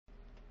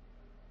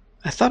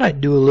I thought I'd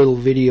do a little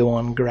video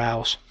on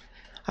grouse.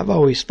 I've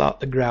always thought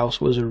the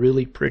grouse was a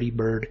really pretty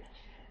bird.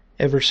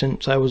 Ever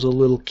since I was a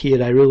little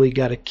kid, I really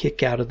got a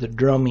kick out of the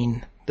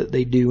drumming that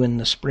they do in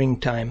the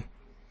springtime.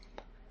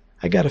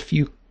 I got a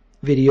few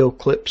video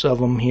clips of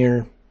them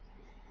here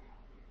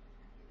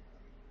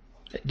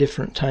at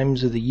different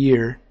times of the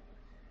year.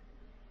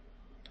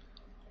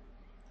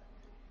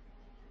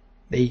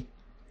 They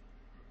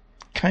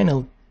kind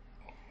of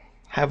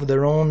have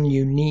their own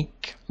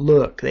unique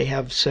look. They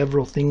have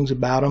several things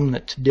about them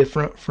that's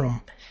different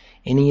from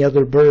any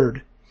other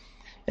bird,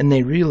 and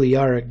they really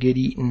are a good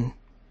eating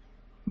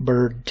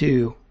bird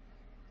too.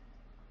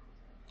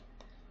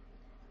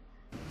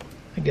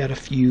 I got a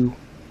few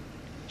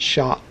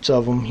shots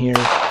of them here.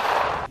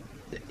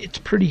 It's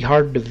pretty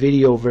hard to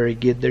video very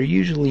good. They're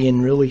usually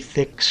in really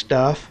thick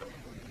stuff,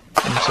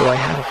 and so I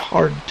had a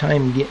hard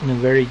time getting a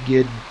very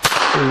good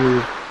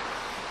clear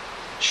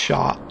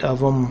shot of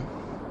them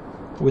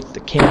with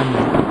the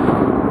camera,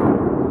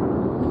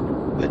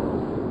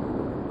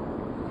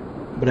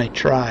 but I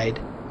tried,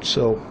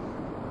 so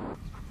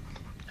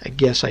I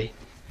guess I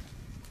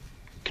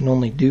can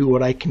only do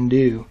what I can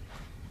do.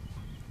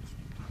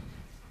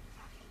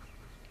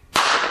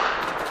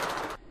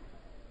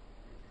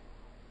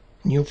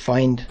 You'll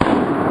find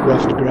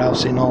ruffed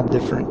grouse in all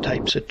different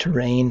types of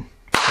terrain,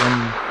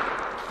 from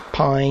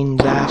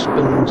pines,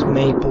 aspens,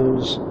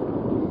 maples,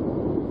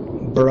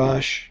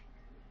 brush.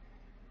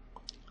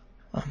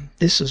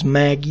 This is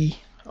Maggie,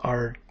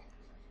 our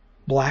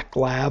black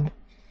lab.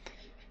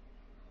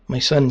 My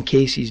son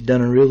Casey's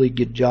done a really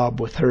good job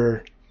with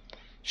her.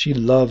 She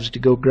loves to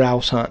go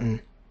grouse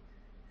hunting.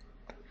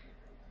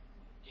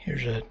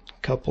 Here's a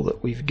couple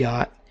that we've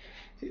got.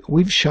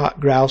 We've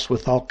shot grouse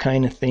with all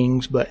kind of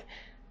things, but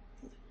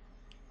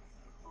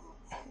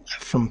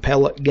from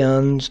pellet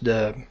guns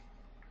to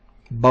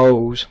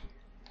bows.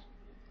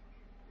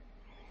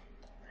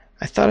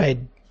 I thought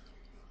I'd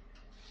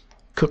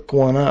cook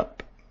one up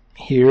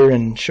here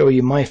and show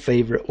you my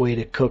favorite way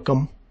to cook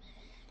them.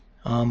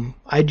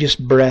 I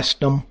just breast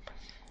them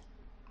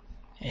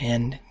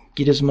and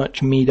get as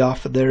much meat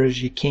off of there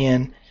as you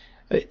can.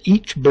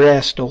 Each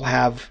breast will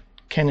have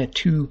kind of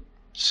two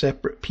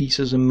separate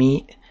pieces of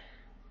meat.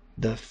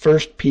 The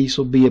first piece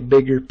will be a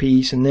bigger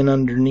piece, and then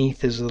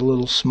underneath is a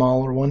little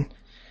smaller one.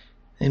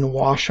 Then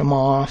wash them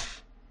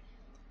off,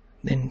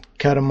 then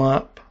cut them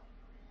up.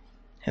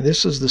 And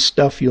this is the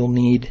stuff you'll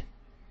need.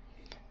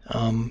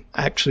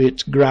 Actually,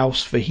 it's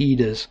grouse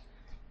fajitas,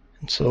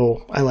 and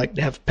so I like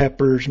to have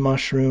peppers,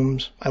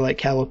 mushrooms, I like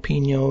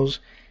jalapenos,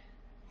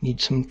 need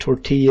some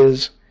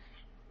tortillas.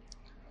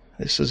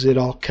 This is it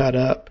all cut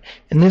up,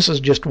 and this is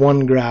just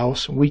one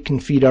grouse. We can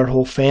feed our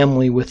whole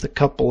family with a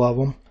couple of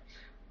them.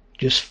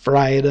 Just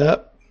fry it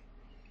up.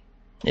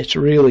 It's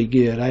really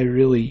good. I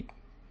really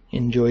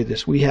enjoy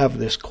this. We have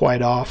this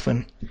quite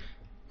often.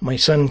 My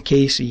son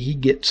Casey, he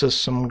gets us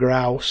some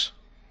grouse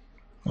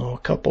a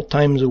couple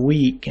times a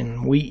week,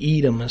 and we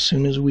eat them as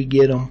soon as we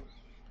get them.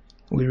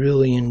 We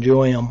really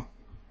enjoy them.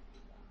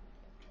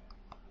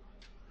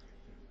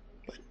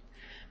 But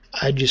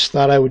I just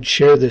thought I would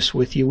share this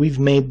with you. We've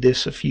made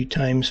this a few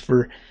times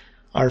for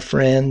our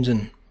friends,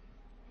 and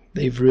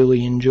they've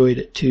really enjoyed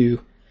it too.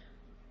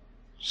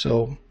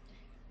 So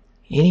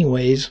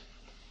anyways,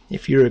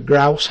 if you're a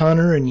grouse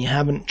hunter and you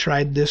haven't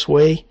tried this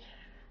way,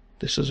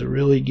 this is a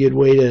really good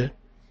way to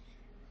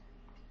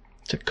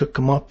cook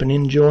them up and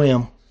enjoy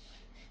them.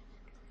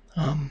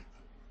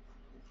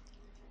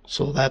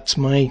 So that's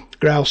my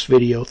grouse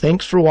video.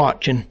 Thanks for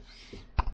watching.